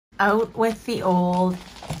Out with the old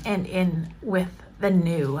and in with the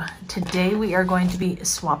new. Today we are going to be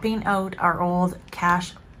swapping out our old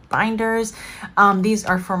cash binders. These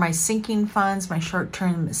are for my sinking funds, my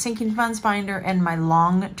short-term sinking funds binder and my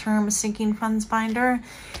long-term sinking funds binder.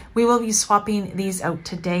 We will be swapping these out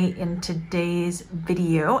today in today's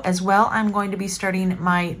video. As well, I'm going to be starting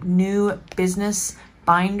my new business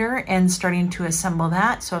binder and starting to assemble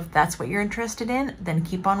that. So if that's what you're interested in, then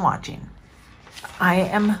keep on watching. I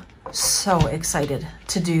am so excited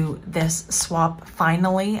to do this swap.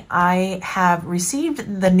 Finally, I have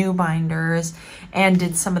received the new binders and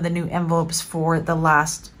did some of the new envelopes for the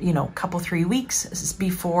last, couple 3 weeks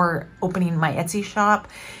before opening my Etsy shop.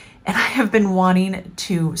 And I have been wanting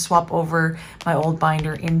to swap over my old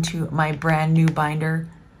binder into my brand new binder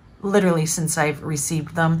literally since I've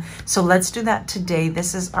received them. So let's do that today.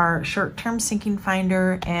 This is our short-term sinking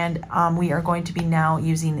finder, and we are going to be now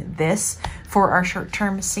using this for our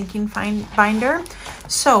short-term sinking binder.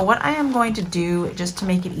 So what I am going to do, just to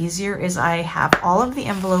make it easier, is I have all of the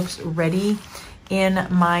envelopes ready in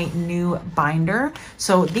my new binder.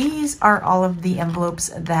 So these are all of the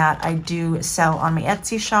envelopes that I do sell on my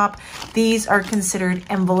Etsy shop. These are considered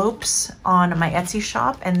envelopes on my Etsy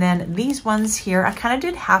shop. And then these ones here, I kind of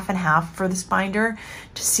did half and half for this binder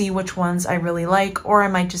to see which ones I really like, or I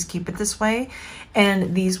might just keep it this way.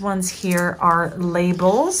 And these ones here are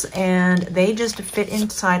labels, and they just fit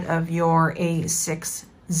inside of your A6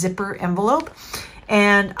 zipper envelope.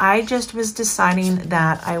 And I just was deciding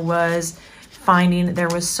that I was finding there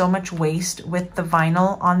was so much waste with the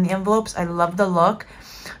vinyl on the envelopes. I love the look,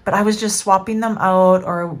 but I was just swapping them out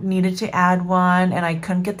or needed to add one, and I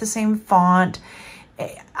couldn't get the same font.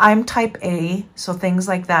 I'm type A, so things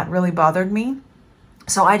like that really bothered me.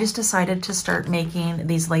 So I just decided to start making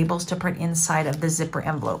these labels to put inside of the zipper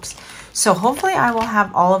envelopes. So hopefully I will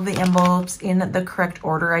have all of the envelopes in the correct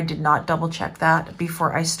order. I did not double check that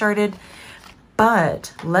before I started.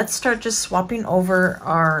 But let's start just swapping over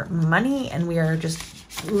our money, and we are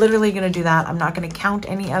just literally going to do that. I'm not going to count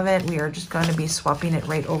any of it. We are just going to be swapping it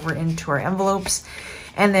right over into our envelopes.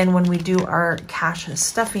 And then when we do our cash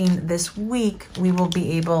stuffing this week, we will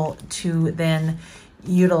be able to then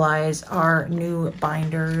utilize our new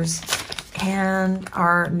binders and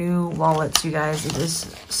our new wallets. You guys, it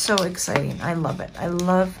is so exciting. I love it. I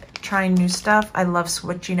love trying new stuff. I love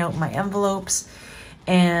switching out my envelopes.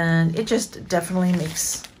 And it just definitely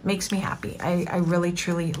makes me happy. I really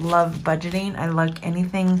truly love budgeting. I like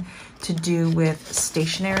anything to do with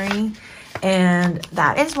stationery, and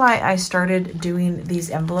that is why I started doing these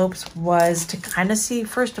envelopes, was to kind of see,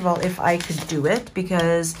 first of all, if I could do it,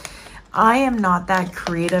 because I am not that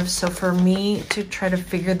creative. So for me to try to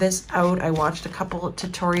figure this out, I watched a couple of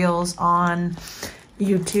tutorials on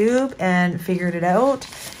YouTube and figured it out,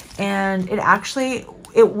 and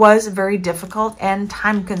it was very difficult and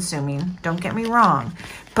time consuming, don't get me wrong,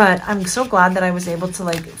 but I'm so glad that I was able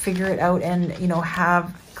to figure it out and,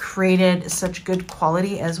 have created such good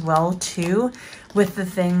quality as well too with the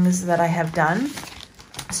things that I have done.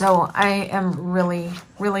 So I am really,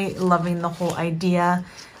 really loving the whole idea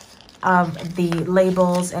of the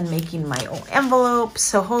labels and making my own envelopes.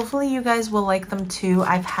 So hopefully you guys will like them too.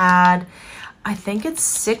 I've had, I think it's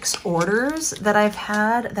 6 orders that I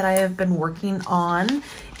have been working on.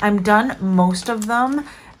 I'm done most of them.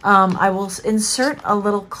 I will insert a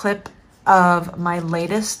little clip of my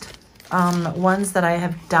latest ones that I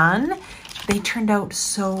have done. They turned out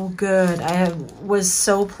so good. I was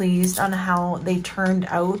so pleased on how they turned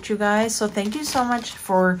out, you guys. So thank you so much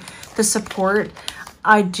for the support.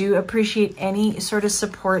 I do appreciate any sort of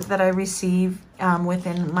support that I receive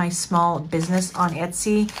within my small business on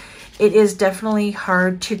Etsy. It is definitely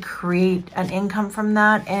hard to create an income from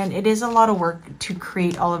that, and it is a lot of work to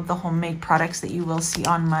create all of the homemade products that you will see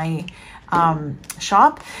on my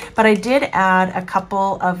shop. But I did add a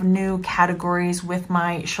couple of new categories with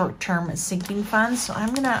my short-term sinking funds. So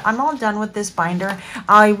I'm all done with this binder.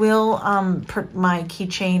 I will put my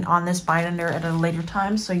keychain on this binder at a later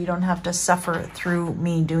time, so you don't have to suffer through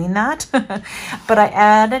me doing that. But I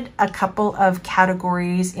added a couple of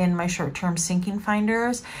categories in my short-term sinking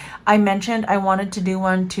finders. I mentioned I wanted to do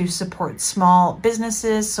one to support small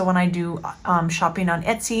businesses. So when I do shopping on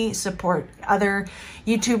Etsy, support other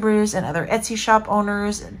YouTubers and other Etsy shop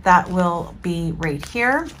owners, that will be right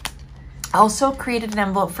here. I also created an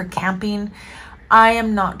envelope for camping. I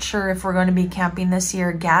am not sure if we're going to be camping this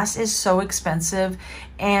year. Gas is so expensive,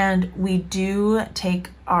 and we do take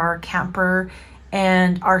our camper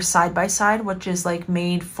and our side-by-side, which is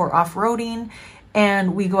made for off-roading.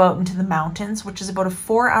 and we go out into the mountains, which is about a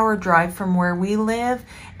 4-hour drive from where we live.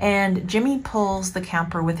 And Jimmy pulls the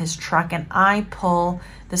camper with his truck, and I pull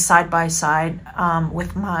the side-by-side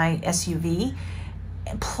with my SUV.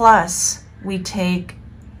 Plus, we take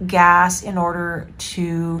gas in order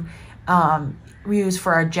to use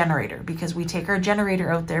for our generator, because we take our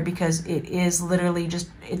generator out there because it is literally just,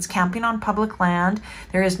 it's camping on public land.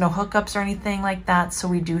 There is no hookups or anything like that. So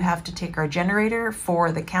we do have to take our generator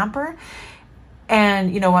for the camper.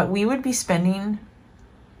 And you know what? We would be spending,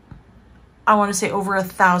 I want to say, over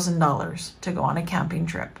 $1,000 to go on a camping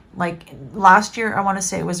trip. Like last year, I want to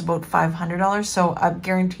say it was about $500. So I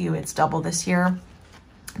guarantee you it's double this year.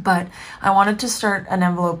 But I wanted to start an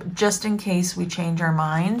envelope just in case we change our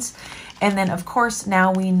minds. And then, of course,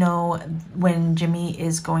 now we know when Jimmy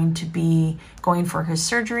is going to be going for his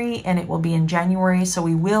surgery, and it will be in January. So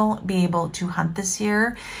we will be able to hunt this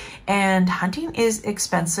year. And hunting is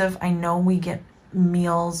expensive. I know we get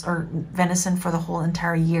meals or venison for the whole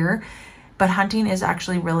entire year, but hunting is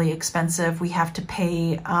actually really expensive. We have to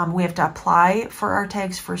pay, we have to apply for our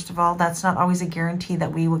tags first of all. That's not always a guarantee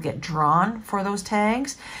that we will get drawn for those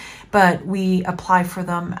tags, but we apply for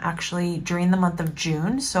them actually during the month of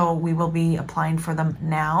June. So we will be applying for them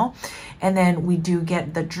now. And then we do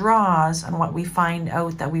get the draws on what we find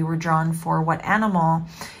out that we were drawn for what animal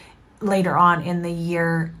later on in the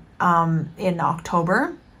year in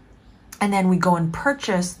October. And then we go and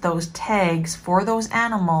purchase those tags for those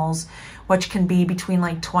animals, which can be between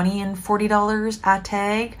like $20 and $40 a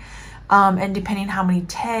tag. And depending how many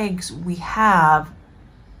tags we have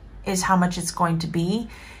is how much it's going to be.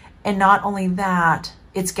 And not only that,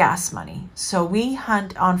 it's gas money. So we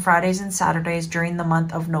hunt on Fridays and Saturdays during the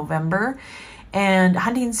month of November. And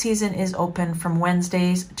hunting season is open from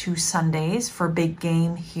Wednesdays to Sundays for big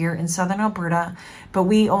game here in Southern Alberta. But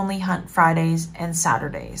we only hunt Fridays and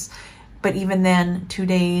Saturdays. But even then, 2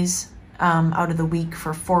 days out of the week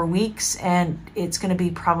for 4 weeks, and it's going to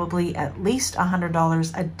be probably at least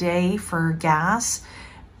 $100 a day for gas.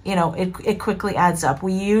 You know, it quickly adds up.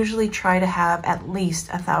 We usually try to have at least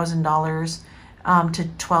 $1,000 to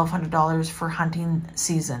 $1,200 for hunting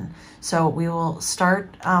season. So we will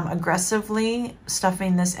start aggressively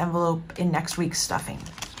stuffing this envelope in next week's stuffing.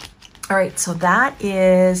 All right, so that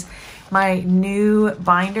is my new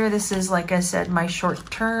binder. This is, like I said, my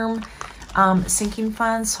short-term sinking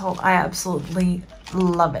fund. So I absolutely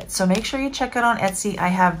love it. So make sure you check it on Etsy. I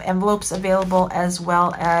have envelopes available as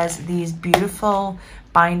well as these beautiful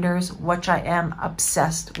binders, which I am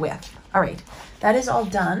obsessed with. All right, that is all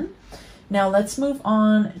done. Now let's move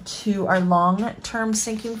on to our long-term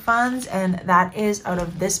sinking funds, and that is out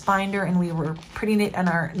of this binder, and we were putting it in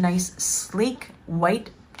our nice sleek white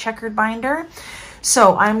checkered binder.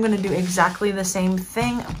 So I'm going to do exactly the same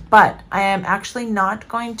thing, but I am actually not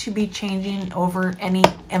going to be changing over any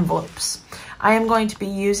envelopes. I am going to be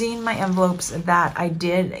using my envelopes that I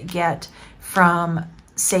did get from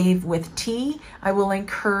Save with Tea. I will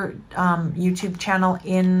link her YouTube channel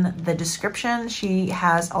in the description. She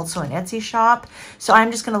has also an Etsy shop. So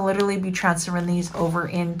I'm just going to literally be transferring these over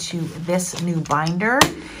into this new binder.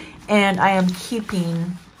 And I am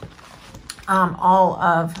keeping all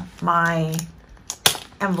of my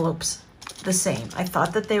envelopes the same. I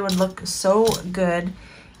thought that they would look so good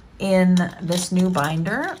in this new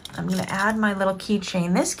binder. I'm going to add my little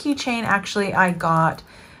keychain. This keychain actually I got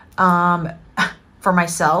for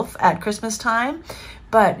myself at Christmas time,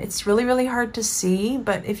 but it's really, really hard to see.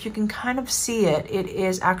 But if you can kind of see it, it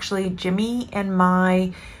is actually Jimmy and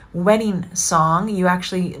my wedding song. You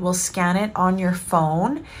actually will scan it on your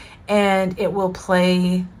phone and it will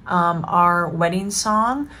play our wedding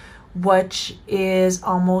song, which is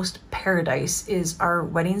Almost Paradise is our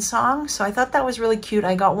wedding song. So I thought that was really cute.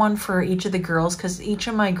 I got one for each of the girls because each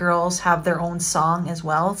of my girls have their own song as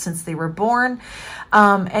well since they were born.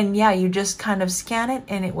 And yeah, you just kind of scan it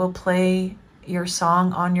and it will play your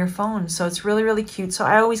song on your phone. So it's really, really cute. So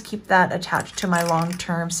I always keep that attached to my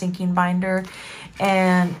long-term sinking binder.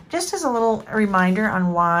 And just as a little reminder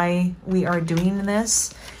on why we are doing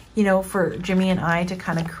this, you know, for Jimmy and I to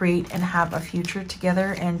kind of create and have a future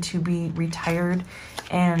together and to be retired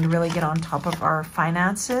and really get on top of our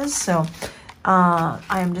finances. So I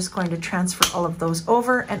am just going to transfer all of those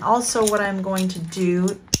over. And also what I'm going to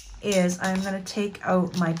do is I'm going to take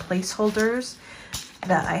out my placeholders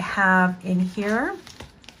that I have in here.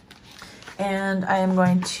 And I am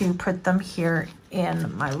going to put them here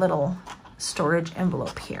in my little storage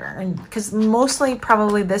envelope here. And because mostly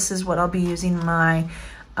probably this is what I'll be using my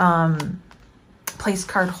place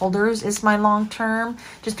card holders is my long term,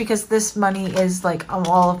 just because this money is like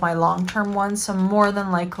all of my long term ones. So more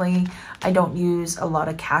than likely, I don't use a lot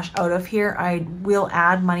of cash out of here. I will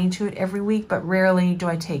add money to it every week, but rarely do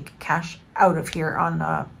I take cash out of here on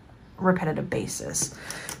a repetitive basis.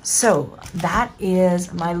 So that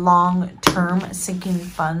is my long-term sinking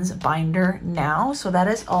funds binder now. So that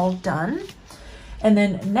is all done. And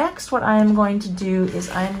then next, what I'm going to do is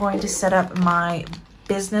I'm going to set up my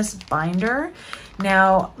business binder.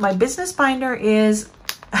 Now, my business binder is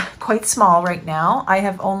quite small right now. I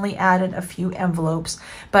have only added a few envelopes,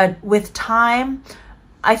 but with time,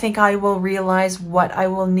 I think I will realize what I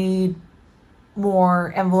will need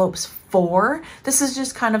more envelopes for. This is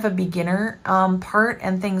just kind of a beginner part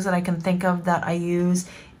and things that I can think of that I use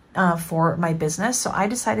for my business. So I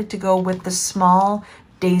decided to go with the small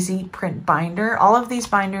daisy print binder. All of these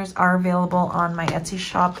binders are available on my Etsy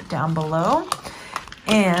shop down below.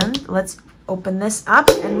 And let's open this up,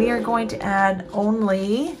 and we are going to add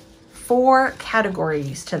only 4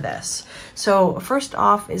 categories to this. So first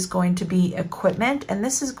off is going to be equipment, and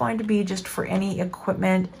this is going to be just for any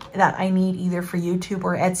equipment that I need either for YouTube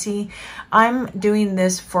or Etsy. I'm doing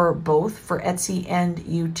this for both, for Etsy and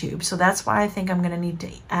YouTube. So that's why I think I'm going to need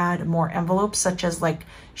to add more envelopes, such as like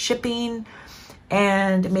shipping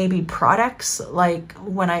and maybe products, like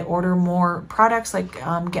when I order more products, like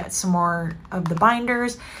get some more of the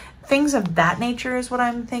binders. Things of that nature is what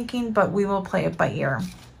I'm thinking, but we will play it by ear.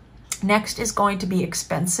 Next is going to be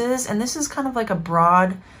expenses, and this is kind of like a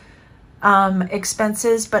broad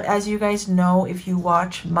expenses, but as you guys know, if you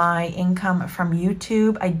watch my income from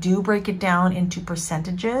YouTube, I do break it down into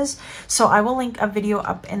percentages. So I will link a video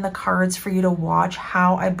up in the cards for you to watch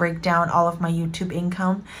how I break down all of my YouTube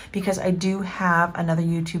income, because I do have another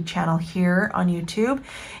YouTube channel here on YouTube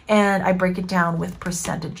and I break it down with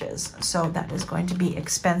percentages. So that is going to be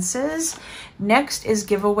expenses. Next is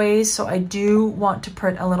giveaways. So I do want to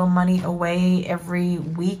put a little money away every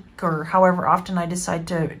week or however often I decide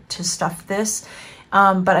to stuff this.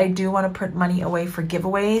 But I do want to put money away for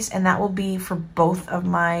giveaways, and that will be for both of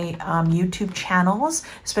my YouTube channels.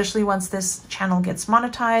 Especially once this channel gets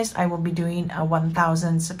monetized, I will be doing a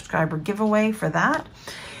 1,000 subscriber giveaway for that.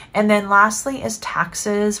 And then lastly is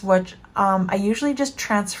taxes, which I usually just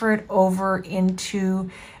transfer it over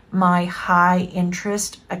into my high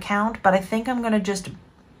interest account, but I think I'm going to just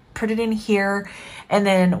put it in here, and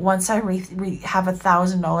then once I have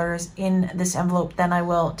 $1,000 in this envelope, then I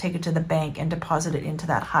will take it to the bank and deposit it into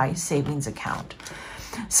that high savings account.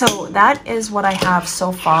 So that is what I have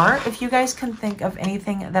so far. If you guys can think of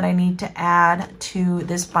anything that I need to add to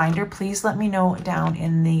this binder, please let me know down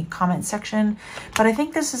in the comment section. But I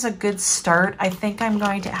think this is a good start. I think I'm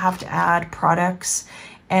going to have to add products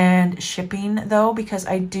and shipping though, because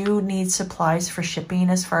I do need supplies for shipping,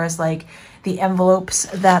 as far as like the envelopes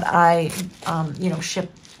that I,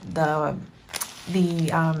 ship the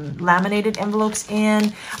laminated envelopes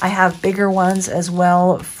in. I have bigger ones as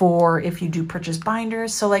well for if you do purchase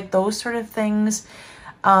binders. So like those sort of things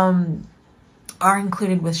are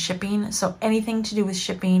included with shipping. So anything to do with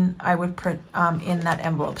shipping, I would put in that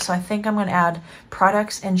envelope. So I think I'm going to add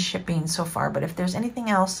products and shipping so far. But if there's anything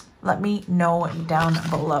else, let me know down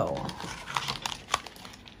below.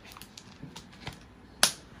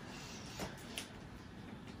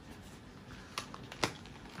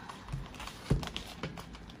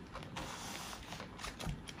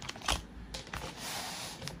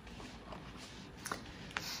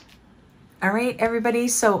 All right, everybody,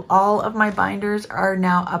 so all of my binders are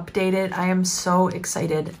now updated. I am so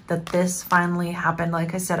excited that this finally happened.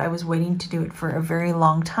 Like I said, I was waiting to do it for a very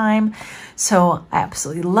long time, so I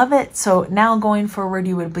absolutely love it. So now going forward,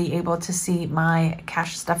 you would be able to see my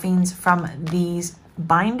cash stuffings from these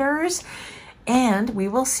binders, and we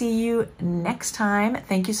will see you next time.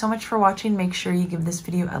 Thank you so much for watching. Make sure you give this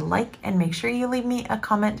video a like and make sure you leave me a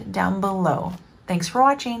comment down below. Thanks for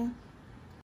watching.